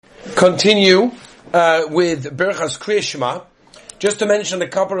continue with Birchas Shema. Just to mention a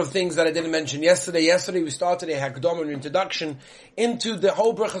couple of things that I didn't mention yesterday. Yesterday we started a Hakdama, an introduction into the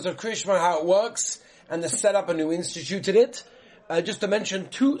whole Birchas of Shema, how it works, and the setup, and who instituted it. Just to mention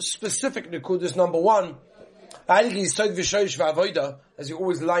two specific nekudas. Number one, as you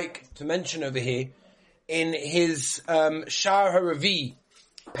always like to mention over here, in his Shar HaRavi,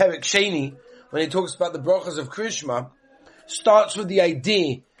 Perek Sheni, when he talks about the Birchas of Shema, starts with the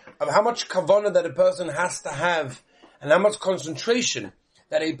idea of how much kavanah that a person has to have and how much concentration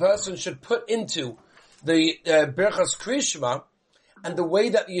that a person should put into the Birchas Shema. And the way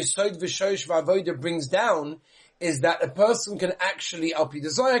that the Yesod V'Shosh V'Avodah brings down is that a person can actually, Al Pi the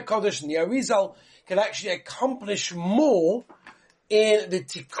Zohar Kodesh and the Arizal, can actually accomplish more in the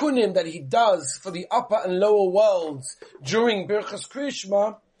tikkunim that he does for the upper and lower worlds during Birchas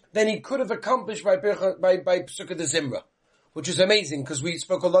Shema than he could have accomplished by Pesukah de Zimra, which is amazing because we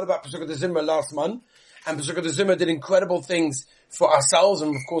spoke a lot about Pesukah de Zimra last month, and Pesukah de Zimra did incredible things for ourselves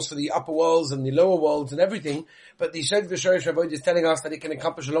and of course for the upper worlds and the lower worlds and everything. But the Yesod V'Shosh V'Avodah is telling us that it can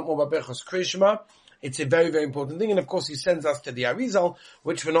accomplish a lot more by Birchas Shema. It's a very, very important thing. And of course he sends us to the Arizal,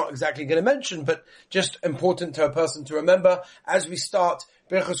 which we're not exactly going to mention, but just important to a person to remember as we start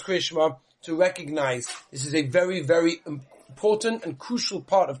Birchas Shema, to recognize this is a very, very important and crucial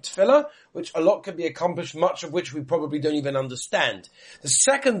part of Tefillah, which a lot can be accomplished, much of which we probably don't even understand. The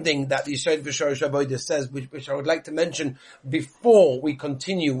second thing that the Yesod V'Shosh V'Avodah says, which I would like to mention before we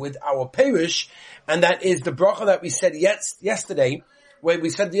continue with our Perish, and that is the bracha that we said yesterday, where we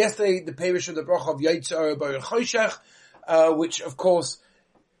said yesterday the Perish of the bracha of Yotzei Baruch Choshech, which of course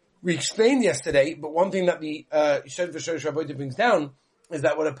we explained yesterday, but one thing that the Yesod V'Shosh V'Avodah brings down is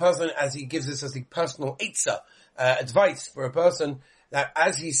that when a person, as he gives us as the personal Eitzah, advice for a person, that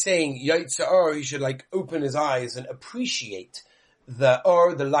as he's saying Yotzei, he should like open his eyes and appreciate the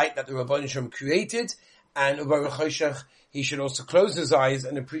light that the Rabban Shem created, and Baruch Choshech, he should also close his eyes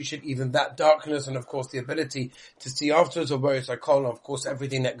and appreciate even that darkness, and of course the ability to see afterwards, or Baruch Sakol, and of course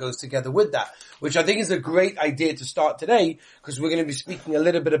everything that goes together with that, which I think is a great idea to start today, because we're going to be speaking a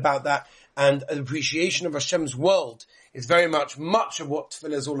little bit about that, and an appreciation of Hashem's world is very much of what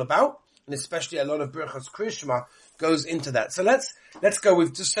Tefillah is all about, and especially a lot of Birchas Shema goes into that. So let's go.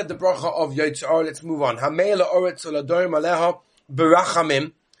 We've just said the bracha of Yotzei. Let's move on. Hamei la'oretz u'ladorim aleha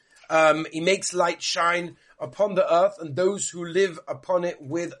berachamim. He makes light shine upon the earth and those who live upon it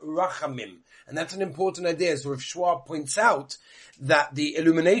with rachamim. And that's an important idea. So Rav Schwab points out that the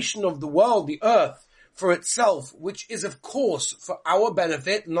illumination of the world, the earth, for itself, which is of course for our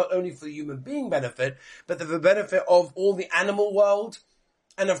benefit, not only for the human being benefit, but for the benefit of all the animal world,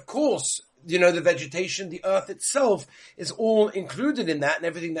 and of course, the vegetation, the earth itself is all included in that, and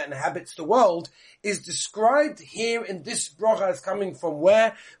everything that inhabits the world is described here in this bracha as coming from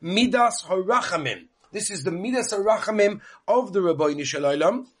where? Midas HaRachamim. This is the Midas HaRachamim of the Rabbeinu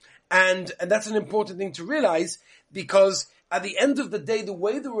Shalom, and that's an important thing to realize, because at the end of the day, the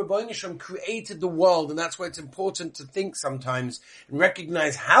way the Rabbeinu Shalom created the world, and that's why it's important to think sometimes and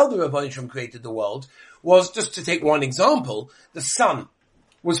recognize how the Rabbeinu Shalom created the world, was, just to take one example, the sun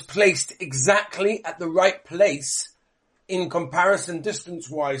was placed exactly at the right place in comparison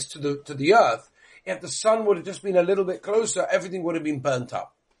distance-wise to the earth. If the sun would have just been a little bit closer, everything would have been burnt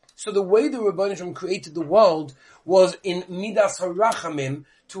up. So the way the Rabbeinu Shalom created the world was in Midas HaRachamim,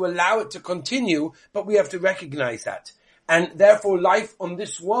 to allow it to continue, but we have to recognize that. And therefore life on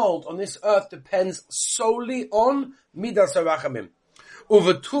this world, on this earth, depends solely on Midas HaRachamim.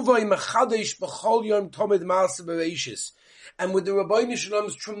 Uvetuvay mechadesh b'chol yom tomid ma'aseh bereishis. And with the Rabbeinu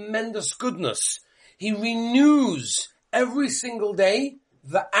Shalom's tremendous goodness, he renews every single day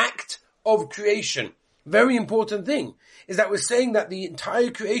the act of creation. Very important thing is that we're saying that the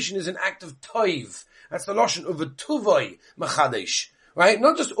entire creation is an act of toiv. That's the lashon of a tuvoi machadesh, right?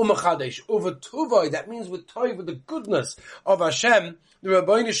 Not just umachadesh, over tuvoi. That means with toiv, with the goodness of Hashem, the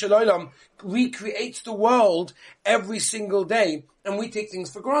Rabbeinu Shalom recreates the world every single day, and we take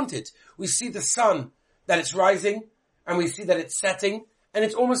things for granted. We see the sun, that it's rising, and we see that it's setting, and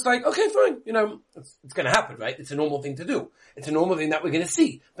it's almost like, okay, fine, it's going to happen, right? It's a normal thing to do. It's a normal thing that we're going to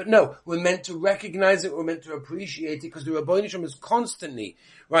see. But no, we're meant to recognize it, we're meant to appreciate it, because the Rabbeinu Shalom is constantly,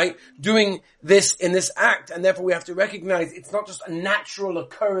 right, doing this in this act, and therefore we have to recognize it's not just a natural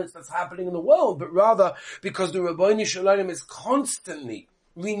occurrence that's happening in the world, but rather because the Rabbeinu Shalom is constantly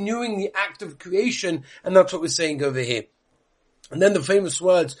renewing the act of creation, and that's what we're saying over here. And then the famous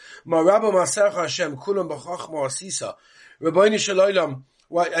words, Maraba Masercha Hashem, Kulam B'chachma Asisa. Rabbeinu Shalom,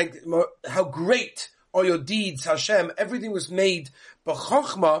 how great are your deeds, Hashem. Everything was made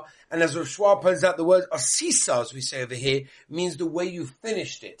b'chachma, and as Rav Schwab points out, the word asisa, as we say over here, means the way you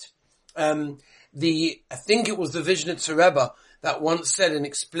finished it. I think it was the Vishnitzer Rebbe that once said and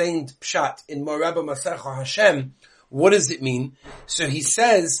explained Pshat in Moreba Masecha Hashem. What does it mean? So he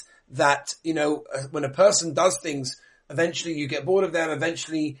says that, when a person does things, eventually you get bored of them,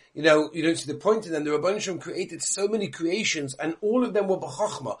 eventually, you don't see the point in them. The Rebbeinu Shalom created so many creations, and all of them were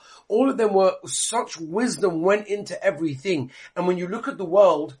b'chachma. All of them were, such wisdom went into everything. And when you look at the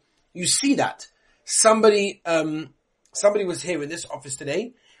world, you see that. Somebody was here in this office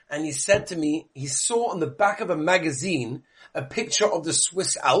today, and he said to me, he saw on the back of a magazine a picture of the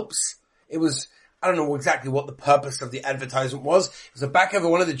Swiss Alps. It was, I don't know exactly what the purpose of the advertisement was. It was the back of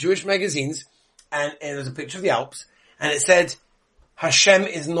one of the Jewish magazines, and there was a picture of the Alps, and it said, Hashem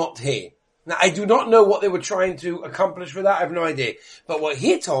is not here. Now, I do not know what they were trying to accomplish with that. I have no idea. But what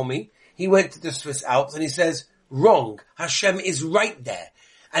he told me, he went to the Swiss Alps, and he says, wrong. Hashem is right there.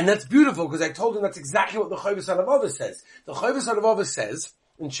 And that's beautiful, because I told him that's exactly what the Chovos HaLevavos says. The Chovos HaLevavos says,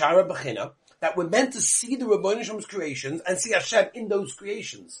 in Shara Bechina, that we're meant to see the Rebbeinu Shalom's creations and see Hashem in those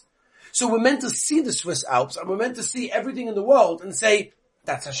creations. So we're meant to see the Swiss Alps, and we're meant to see everything in the world and say,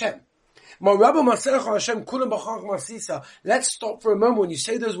 that's Hashem. Let's stop for a moment. When you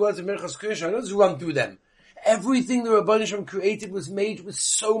say those words in Birchas Kerias, let's run through them. Everything the Rebbeinu Shalom created was made with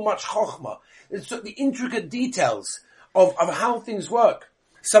so much chokhmah. It's the intricate details of how things work.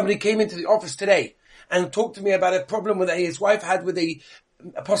 Somebody came into the office today and talked to me about a problem that his wife had with a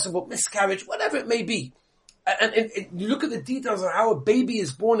possible miscarriage, whatever it may be. And you look at the details of how a baby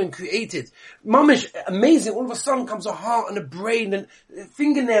is born and created. Mamish, amazing. All of a sudden comes a heart and a brain and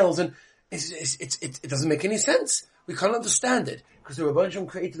fingernails, and it doesn't make any sense. We can't understand it, because the Rebbeinu Shalom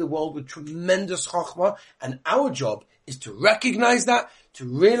created the world with tremendous chokhmah, and our job is to recognize that, to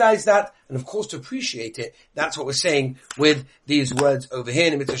realize that, and of course to appreciate it. That's what we're saying with these words over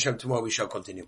here. In Mitzvah Hashem, tomorrow we shall continue.